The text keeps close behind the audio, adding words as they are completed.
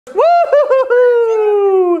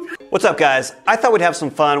What's up, guys? I thought we'd have some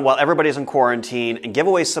fun while everybody's in quarantine and give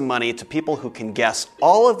away some money to people who can guess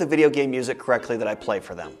all of the video game music correctly that I play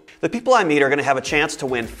for them. The people I meet are going to have a chance to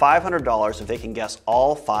win $500 if they can guess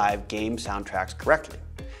all 5 game soundtracks correctly.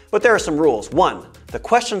 But there are some rules. 1, the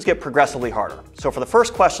questions get progressively harder. So for the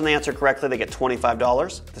first question they answer correctly, they get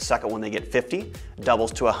 $25. The second one, they get $50.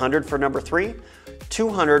 Doubles to $100 for number 3.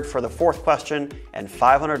 $200 for the 4th question, and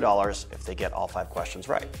 $500 if they get all 5 questions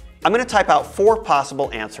right. I'm going to type out 4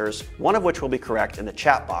 possible answers, one of which will be correct in the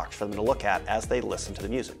chat box for them to look at as they listen to the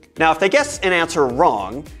music. Now, if they guess an answer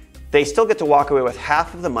wrong, they still get to walk away with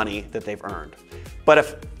half of the money that they've earned. But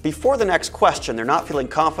if before the next question they're not feeling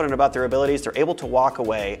confident about their abilities, they're able to walk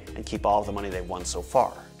away and keep all of the money they've won so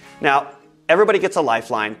far. Now, everybody gets a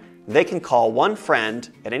lifeline. They can call one friend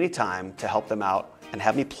at any time to help them out and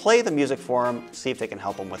have me play the music for them, see if they can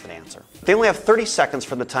help them with an answer. They only have 30 seconds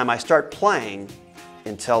from the time I start playing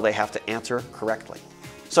until they have to answer correctly.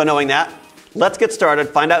 So knowing that, let's get started,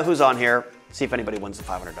 find out who's on here, see if anybody wins the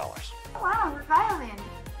 $500. Wow, the violin.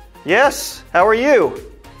 Yes, how are you?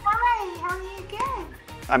 Hi, how are you good?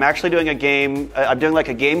 I'm actually doing a game, I'm doing like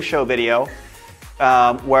a game show video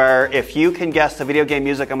where if you can guess the video game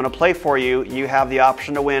music I'm going to play for you, you have the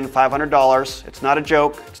option to win $500. It's not a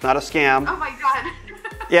joke, it's not a scam. Oh my God.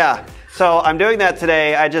 Yeah, so I'm doing that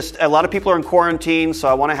today. A lot of people are in quarantine, so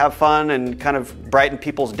I want to have fun and kind of brighten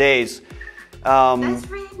people's days. That's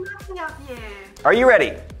really lovely of you. Are you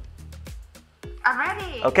ready? I'm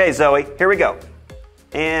ready. Okay, Zoe, here we go.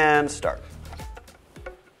 And start.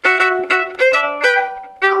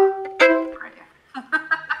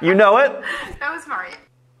 You know it? That was Mario.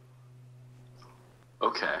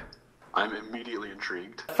 Okay, I'm immediately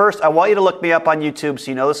intrigued. First, I want you to look me up on YouTube so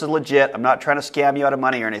you know this is legit. I'm not trying to scam you out of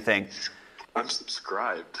money or anything. I'm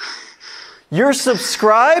subscribed. You're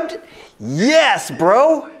subscribed? Yes,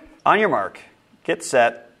 bro. On your mark, get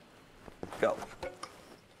set, go.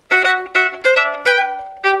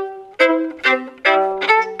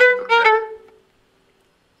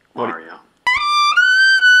 Mario.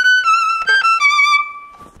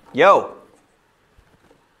 Yo.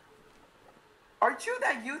 Aren't you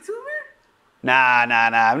that YouTuber? Nah,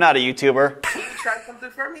 I'm not a YouTuber. Can you try something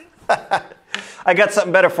for me? I got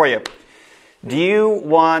something better for you. Do you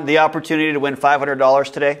want the opportunity to win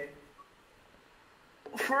 $500 today?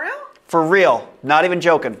 For real? For real, not even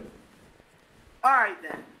joking. All right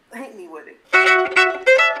then, hit me with it.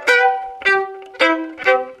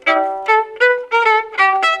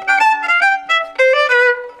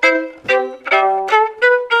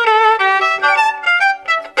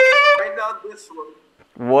 I know this one.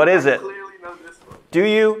 What is I it? clearly know this one. Do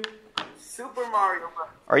you? Super Mario Bros.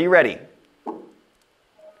 Are you ready?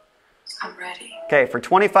 I'm ready. Okay, for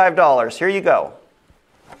 $25, here you go.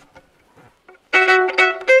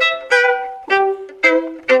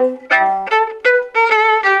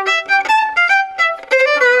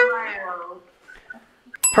 Mario.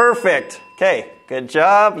 Perfect. Okay, good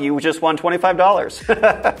job. You just won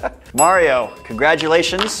 $25. Mario,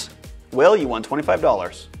 congratulations. Will, you won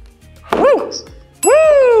 $25. Woo!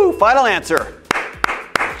 Woo! Final answer.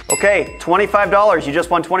 Okay, $25. You just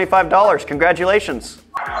won $25. Congratulations.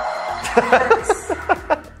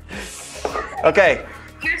 Okay.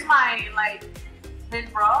 Here's my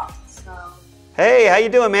big bro. So Hey, how you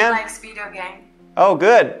doing, man? likes video game. Oh,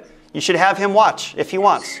 good. You should have him watch if he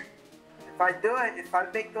wants. If I do it, if I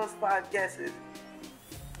make those 5 guesses,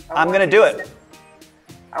 I'm gonna do it.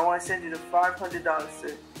 I want to send you the $500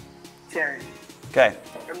 to charity. Okay.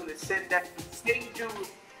 I'm gonna send that to St. Jude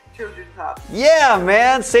Children's Hospital. Yeah,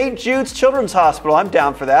 man. St. Jude's Children's Hospital. I'm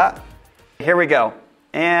down for that. Here we go.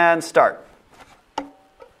 And start.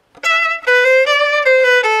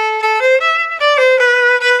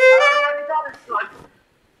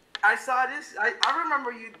 I saw this. I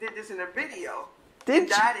remember you did this in a video. Did you?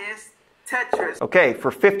 That is Tetris. Okay,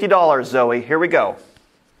 for $50, Zoe. Here we go.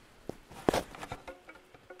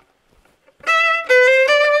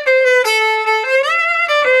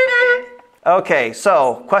 Okay,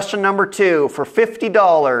 so question number 2 for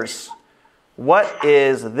 $50. What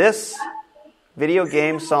is this video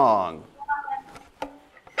game song?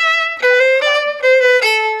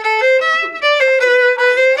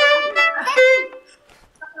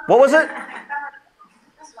 What was it?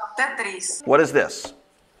 Tetris. What is this?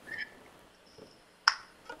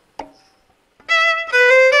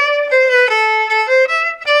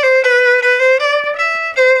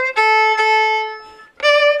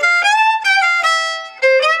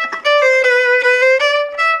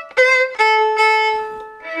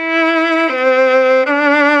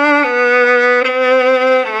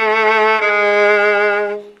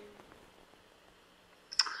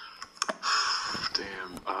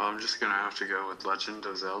 Damn. I'm just gonna have to go with Legend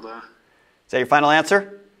of Zelda. Is that your final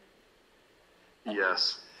answer?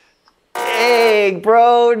 Yes. Dang,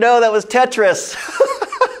 bro. No, that was Tetris.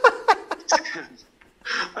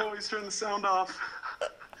 I always turn the sound off.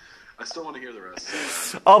 I still want to hear the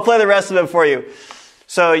rest. I'll play the rest of it for you.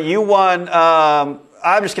 So you won. I'm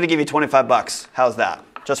just going to give you $25. How's that?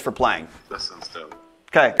 Just for playing. That sounds dope.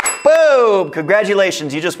 Okay. Boom!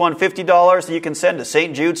 Congratulations. You just won $50 that you can send to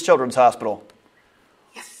St. Jude's Children's Hospital.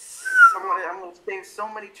 Yes. I'm gonna save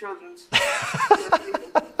so many children's.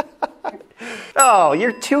 Oh,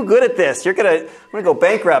 you're too good at this. I'm gonna go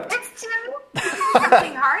bankrupt. It's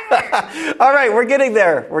something harder. All right, we're getting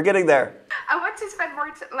there. We're getting there. I want to spend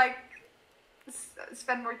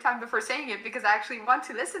more time before saying it because I actually want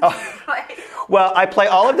to listen to you play. Well, I play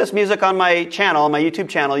all of this music on my channel, on my YouTube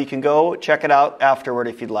channel. You can go check it out afterward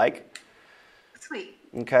if you'd like. Sweet.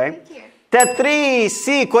 Okay. Thank you. Tetris,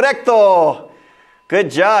 sí, correcto. Good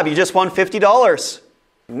job. You just won $50.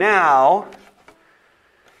 Now,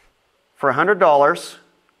 for $100,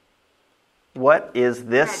 what is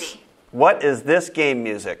this? Ready. What is this game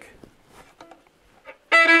music?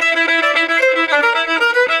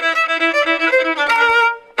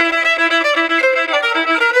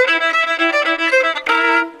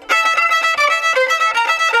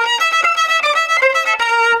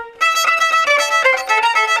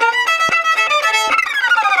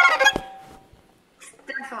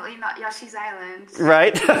 Definitely not Yoshi's Island.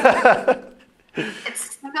 Right?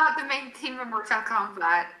 It's not the main theme of Mortal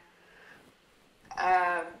Kombat.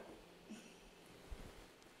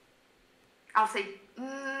 I'll say.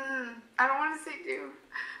 I don't want to say Doom.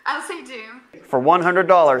 I'll say Doom. For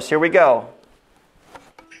 $100, here we go.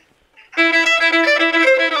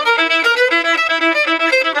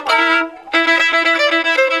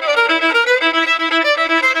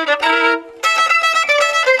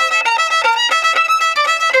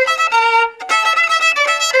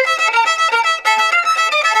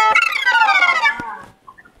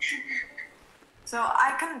 So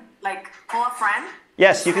I can call a friend.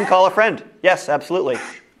 Yes, you can call a friend. Yes, absolutely. Okay.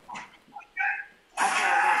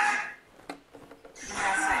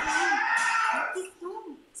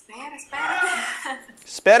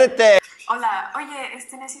 Espera. Espérate. Hola, oye,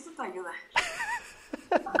 necesito tu ayuda.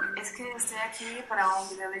 Es que estoy aquí para un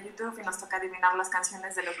video de YouTube y nos toca adivinar las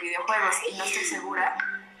canciones de los videojuegos y no estoy segura.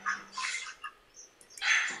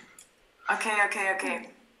 Okay.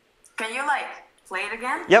 Can you play it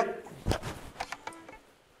again? Yep.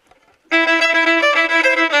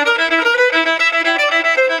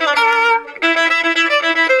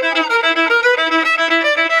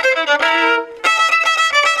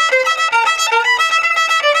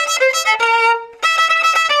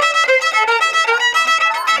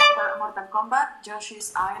 Mortal Kombat,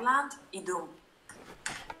 Yoshi's Island y Doom.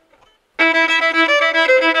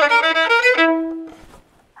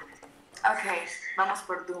 Okay, vamos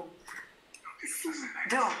por Doom.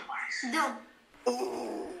 Doom.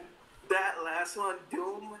 Ooh, that last one,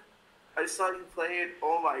 Doom. I saw you play it.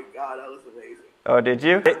 Oh my god, that was amazing. Oh, did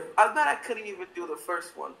you? I thought I couldn't even do the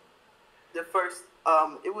first one. The first,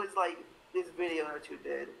 it was like this video that you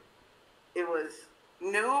did. It was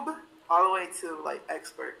noob all the way to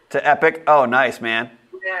expert. To epic? Oh, nice, man.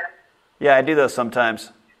 Yeah. Yeah, I do those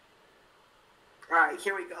sometimes. All right,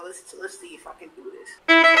 here we go. Let's see if I can do this.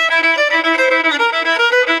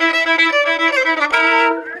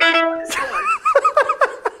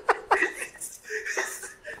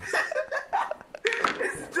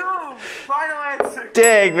 It's Doom. Final answer.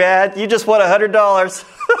 Dang, man. You just won $100.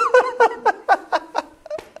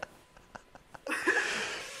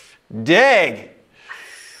 Dang.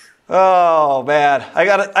 Oh, man. I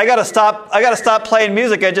gotta stop playing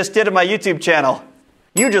music I just did on my YouTube channel.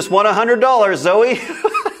 You just won $100, Zoe.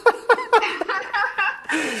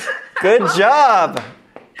 Good job.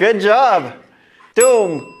 Good job.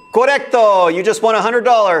 Doom. Correcto. You just won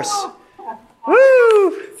 $100.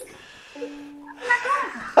 Woo!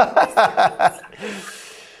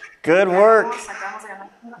 Good work.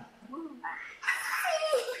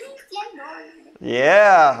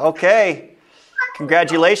 Yeah, okay.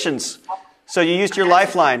 Congratulations. So you used your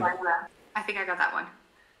lifeline. I think I got that one.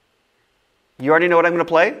 You already know what I'm going to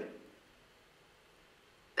play?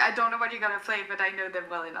 I don't know what you're going to play, but I know them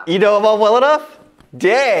well enough. You know them all well enough?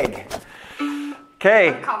 Dang. Okay.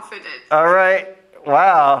 I'm confident. All right.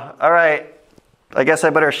 Wow. All right. I guess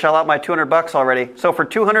I better shell out my $200 already. So for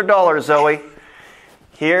 $200, Zoe,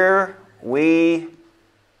 here we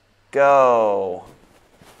go.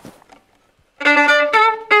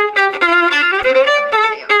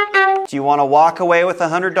 Do you want to walk away with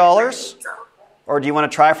 $100? Or do you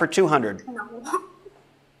want to try for $200? No.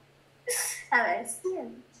 A ver,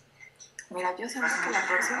 sí. Mira, yo siento que la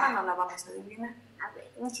próxima no la vamos a adivinar. A ver,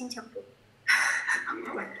 un chinchampú.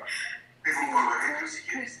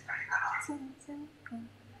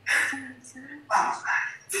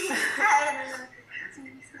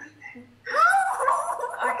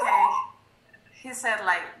 Okay. He said,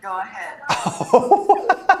 like, go ahead.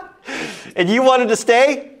 And you wanted to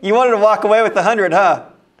stay? You wanted to walk away with the 100, huh?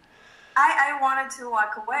 I wanted to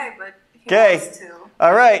walk away, but he Okay. wants to.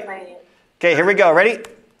 All right. Play. Okay, here we go. Ready?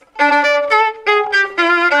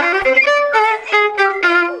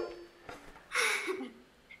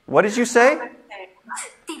 What did you say?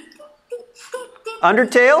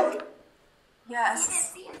 Undertale?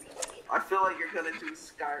 Yes. I feel like you're gonna do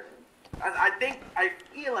Skyrim. I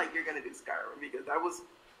feel like you're gonna do Skyrim because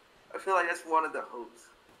I feel like that's one of the hopes.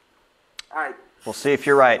 All right. We'll see if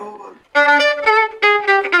you're right.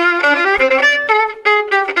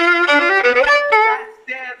 That's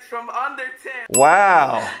Dance from Undertale.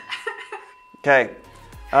 Wow. Okay.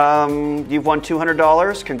 You've won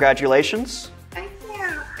 $200. Congratulations. Thank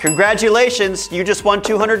you. Congratulations. You just won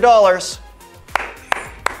 $200.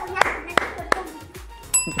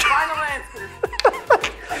 Final answer.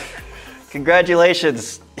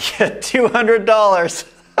 Congratulations. $200.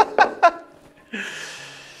 As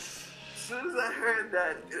soon as I heard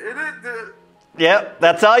that, Yep,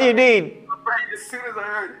 that's all you need. as soon as I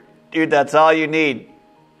heard it, Dude, that's all you need.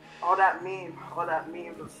 all that memes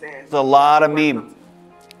of saying. There's a lot of memes.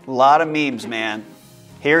 A lot of memes, man.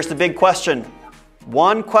 Here's the big question.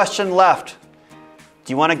 One question left.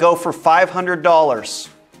 Do you want to go for $500?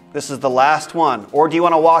 This is the last one. Or do you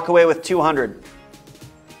want to walk away with $200?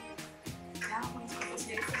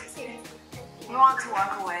 We want to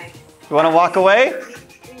walk away. You want to walk away?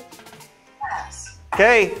 Yes.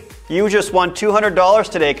 Okay, you just won $200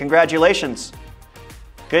 today. Congratulations.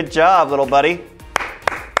 Good job, little buddy.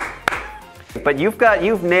 But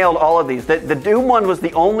you've nailed all of these. The Doom one was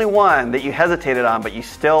the only one that you hesitated on, but you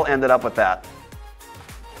still ended up with that.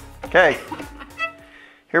 Okay.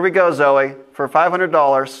 Here we go, Zoe. For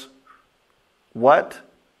 $500, what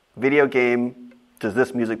video game does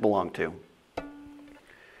this music belong to?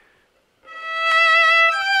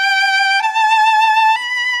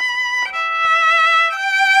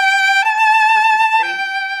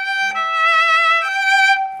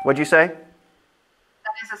 What'd you say?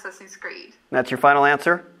 That is Assassin's Creed. That's your final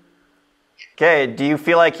answer? Okay, do you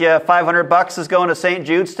feel like $500 is going to St.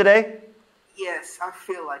 Jude's today? Yes, I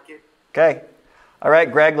feel like it. Okay. All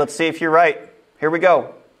right, Greg, let's see if you're right. Here we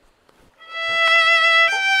go.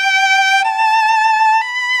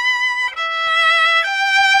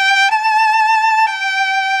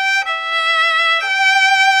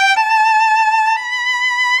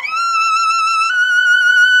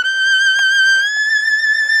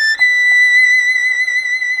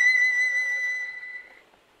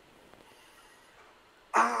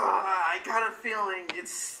 I got a feeling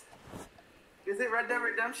it's. Is it Red Dead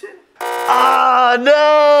Redemption? Ah,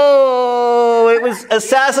 no! It was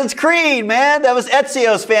Assassin's Creed, man. That was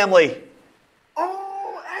Ezio's family.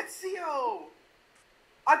 Oh, Ezio!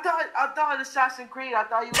 I thought Assassin's Creed. I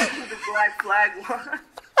thought you would do the Black Flag one.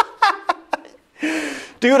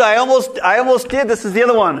 Dude, I almost did. This is the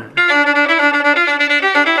other one.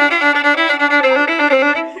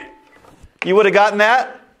 You would have gotten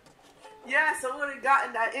that? Yes, I would have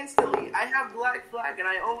gotten that instantly. I have Black Flag, and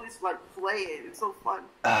I always play it. It's so fun.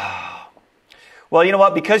 Well, you know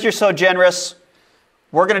what? Because you're so generous,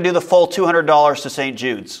 we're going to do the full $200 to St.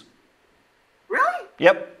 Jude's. Really?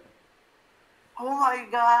 Yep. Oh my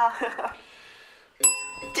god.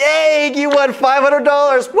 Dang, you won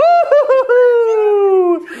 $500.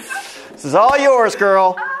 Woo! This is all yours,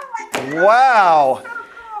 girl. Wow.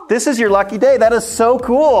 This is your lucky day. That is so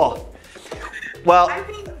cool. Well,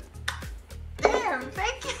 Damn,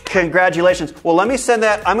 thank you. congratulations. Well, let me send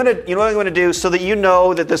that. You know what I'm going to do so that you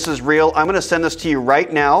know that this is real? I'm going to send this to you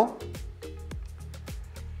right now.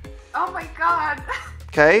 Oh my god.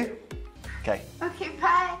 Okay? Okay. Okay,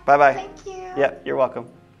 bye. Bye-bye. Thank you. Yeah, you're welcome.